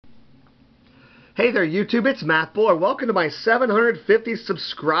Hey there YouTube, it's Matt Buller. Welcome to my 750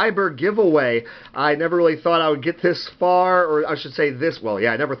 subscriber giveaway. I never really thought I would get this far, or I should say this, well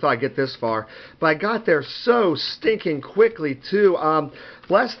yeah, I never thought I'd get this far, but I got there so stinking quickly too.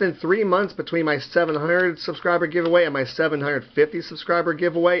 Less than 3 months between my 700 subscriber giveaway and my 750 subscriber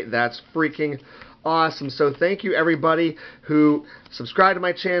giveaway. That's freaking awesome. So thank you everybody who subscribed to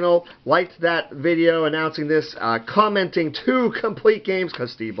my channel, liked that video announcing this, commenting 2 complete games,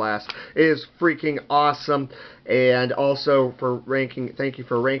 because Steve Blast is freaking awesome, and also for ranking, thank you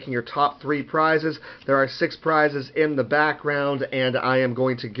for ranking your top 3 prizes. There are 6 prizes in the background, and I am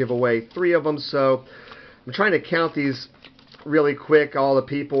going to give away 3 of them, so I'm trying to count these really quick, all the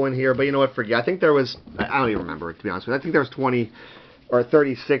people in here, but you know what, forget. I think there was, I don't even remember, to be honest with you. I think there was 20 or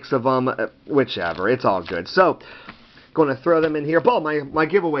 36 of them, whichever. It's all good. So, going to throw them in here. But my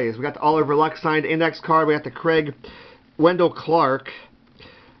giveaways. We got the Oliver Luck signed index card. We got the Craig Wendell Clark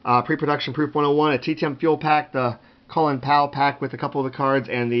pre-production proof 101, a TTM fuel pack, the Colin Powell pack with a couple of the cards,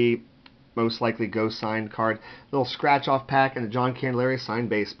 and the most likely Ghost signed card, little scratch off pack, and the John Candelaria signed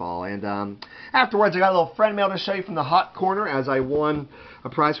baseball. And afterwards, I got a little friend mail to show you from the Hot Corner, as I won a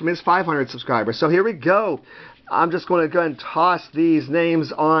prize from his 500 subscribers. So here we go. I'm just going to go ahead and toss these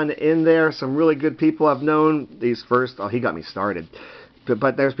names on in there. Some really good people I've known. These first, oh, he got me started.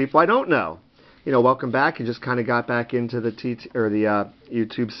 But there's people I don't know. You know, welcome back. You just kind of got back into the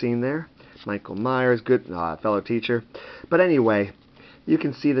YouTube scene there. Michael Myers, good fellow teacher. But anyway, you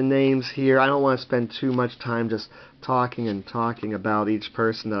can see the names here. I don't want to spend too much time just talking about each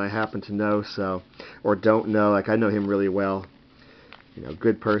person that I happen to know, so, or don't know. Like, I know him really well. You know,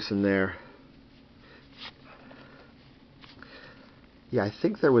 good person there. Yeah, I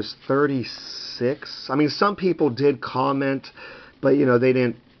think there was 36. I mean, some people did comment, but, you know, they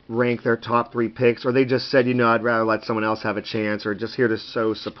didn't rank their top 3 picks, or they just said, you know, I'd rather let someone else have a chance, or just here to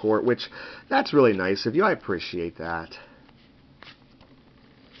show support, which, that's really nice of you. I appreciate that.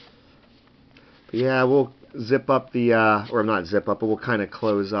 But yeah, we'll zip up the, or not zip up, but we'll kind of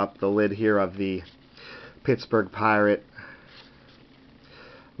close up the lid here of the Pittsburgh Pirate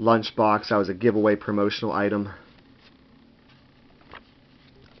lunchbox. That was a giveaway promotional item.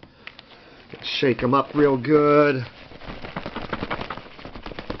 Shake them up real good.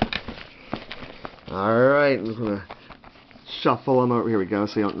 Alright, I'm going to shuffle them over. Here we go,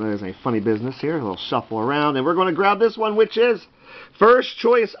 so you don't know there's any funny business here. A little shuffle around, and we're going to grab this one, which is first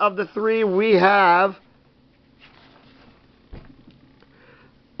choice of the 3. We have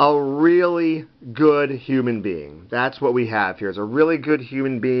a really good human being. That's what we have here, is a really good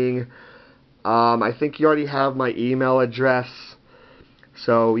human being. I think you already have my email address.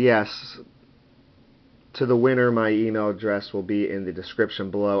 So, yes, to the winner, my email address will be in the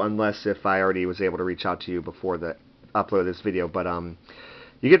description below, unless if I already was able to reach out to you before the upload of this video. But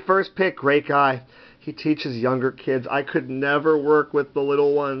you get first pick. Great guy. He teaches younger kids. I could never work with the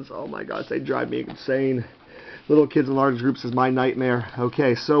little ones. Oh my gosh, they drive me insane. Little kids in large groups is my nightmare.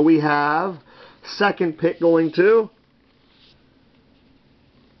 Okay, so we have second pick going to,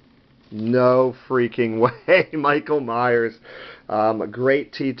 no freaking way, Michael Myers. A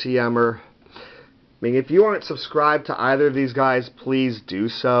great TTMer. I mean, if you aren't subscribed to either of these guys, please do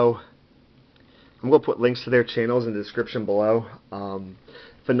so. I'm going to put links to their channels in the description below.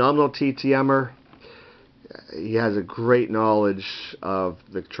 Phenomenal TTMer. He has a great knowledge of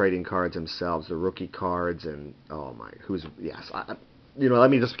the trading cards themselves, the rookie cards, and oh my, yes. You know, let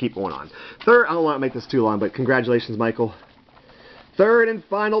me just keep going on. Third, I don't want to make this too long, but congratulations, Michael. Third and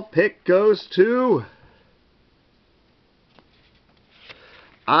final pick goes to,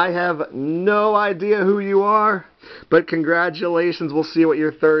 I have no idea who you are, but congratulations. We'll see what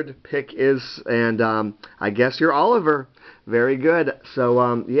your third pick is, and I guess you're Oliver. Very good.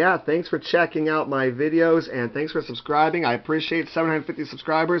 So, yeah, thanks for checking out my videos, and thanks for subscribing. I appreciate 750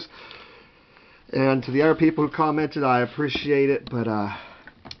 subscribers. And to the other people who commented, I appreciate it, but,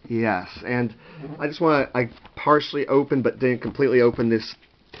 yes. And I just want to, I partially opened, but didn't completely open this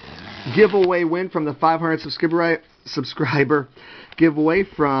giveaway win from the 500 subscriber giveaway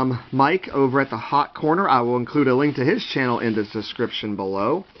from Mike over at the Hot Corner. I will include a link to his channel in the description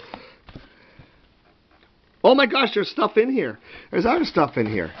below. Oh my gosh, there's stuff in here. There's other stuff in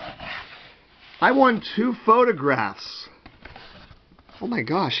here. I won 2 photographs. Oh my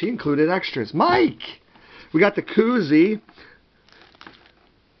gosh, he included extras. Mike! We got the koozie.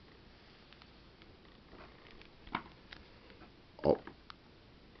 Oh.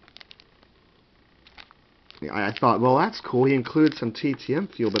 I thought, well, that's cool. He includes some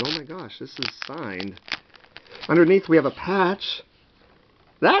TTM fuel, but oh my gosh, this is signed. Underneath, we have a patch.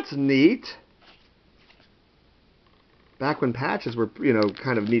 That's neat. back when patches were, you know,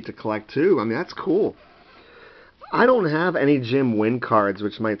 kind of neat to collect too. I mean, that's cool. I don't have any Jim Wynn cards,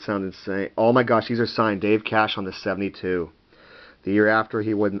 which might sound insane. Oh my gosh, these are signed. Dave Cash on the 72. The year after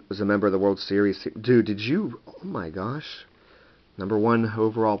he was a member of the World Series. Dude, did you... Oh my gosh. #1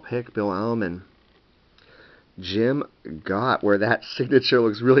 overall pick, Bill Allen. Jim Gott, where that signature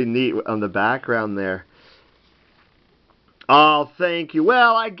looks really neat on the background there. Oh, thank you.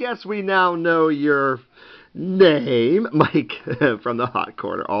 Well, I guess we now know your name, Mike, from the Hot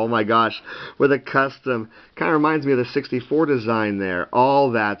Corner. Oh my gosh, with a custom. Kind of reminds me of the 64 design there.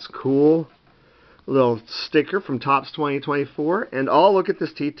 Oh, that's cool. A little sticker from Topps 2024. And oh, look at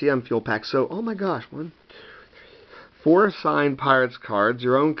this TTM fuel pack. So, oh my gosh, 4 signed Pirates cards,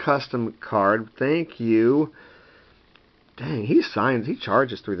 your own custom card. Thank you. Dang, he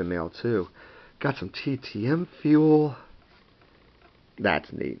charges through the mail too. Got some TTM fuel.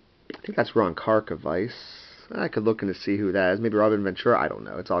 That's neat. I think that's Ron Karkovice. I could look in to see who that is. Maybe Robin Ventura. I don't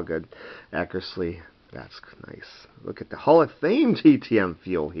know. It's all good. Eckersley. That's nice. Look at the Hall of Fame TTM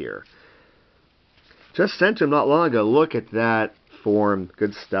fuel here. Just sent to him not long ago. Look at that form.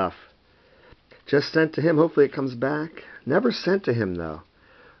 Good stuff. Just sent to him. Hopefully it comes back. Never sent to him, though.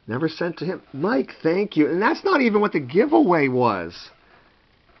 Never sent to him. Mike, thank you. And that's not even what the giveaway was.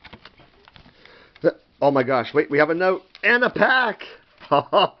 Oh, my gosh. Wait, we have a note and a pack.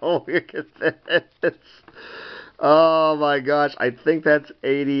 Oh, look at this. Oh, my gosh. I think that's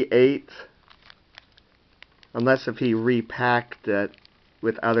 88. Unless if he repacked it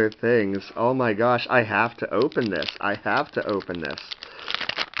with other things. Oh, my gosh. I have to open this. I have to open this.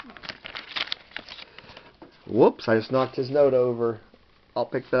 Whoops, I just knocked his note over. I'll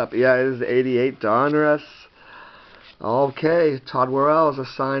pick that up. Yeah, it is 88 Donruss. Okay, Todd Worrell is a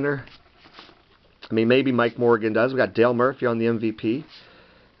signer. I mean, maybe Mike Morgan does. We got Dale Murphy on the MVP.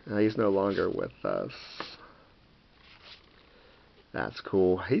 He's no longer with us. That's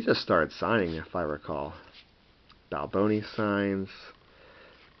cool. He just started signing, if I recall. Balboni signs.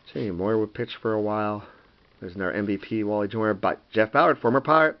 Jamie Moyer would pitch for a while. There's another MVP, Wally Joyner. But Jeff Ballard, former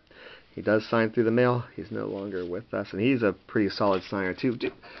Pirate. He does sign through the mail. He's no longer with us. And he's a pretty solid signer, too.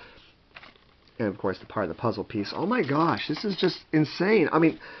 And, of course, the part of the puzzle piece. Oh, my gosh. This is just insane. I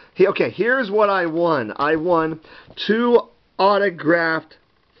mean, okay, here's what I won. I won 2 autographed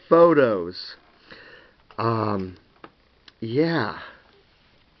photos. Yeah.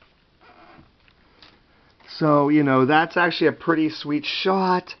 So, you know, that's actually a pretty sweet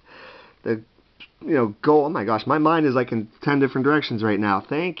shot. The goal. Oh my gosh, my mind is like in 10 different directions right now.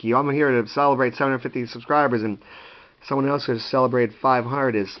 Thank you. I'm here to celebrate 750 subscribers, and someone else who has celebrated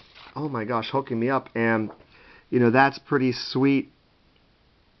 500 is, oh my gosh, hooking me up. And, you know, that's pretty sweet.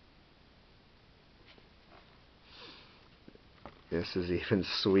 This is even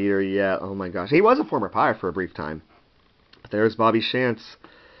sweeter yet. Oh my gosh. He was a former Pirate for a brief time. But there's Bobby Shantz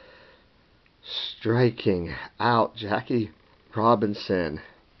striking out Jackie Robinson.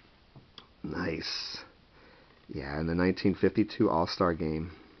 Nice. Yeah, in the 1952 All-Star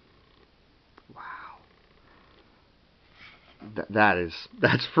Game. Wow.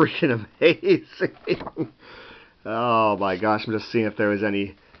 That's freaking amazing. Oh my gosh, I'm just seeing if there was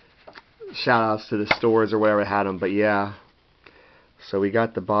any shout-outs to the stores or whatever had them, but yeah. So we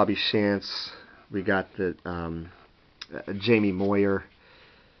got the Bobby Shantz, we got the Jamie Moyer.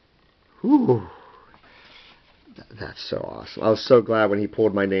 Whew. That's so awesome. I was so glad when he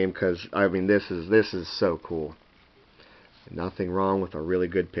pulled my name because, I mean, this is so cool. Nothing wrong with a really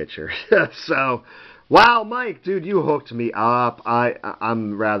good pitcher. So, wow, Mike, dude, you hooked me up.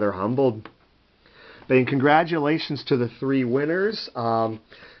 I'm rather humbled. But congratulations to the 3 winners.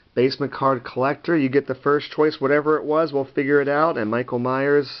 Basement Card Collector, you get the first choice, whatever it was. We'll figure it out. And Michael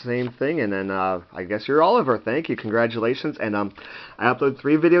Myers, same thing. And then I guess you're Oliver. Thank you. Congratulations. And I upload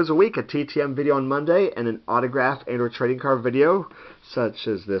 3 videos a week, a TTM video on Monday and an autograph and or trading card video, such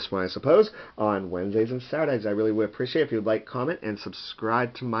as this one, I suppose, on Wednesdays and Saturdays. I really would appreciate it if you would like, comment, and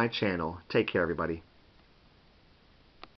subscribe to my channel. Take care, everybody.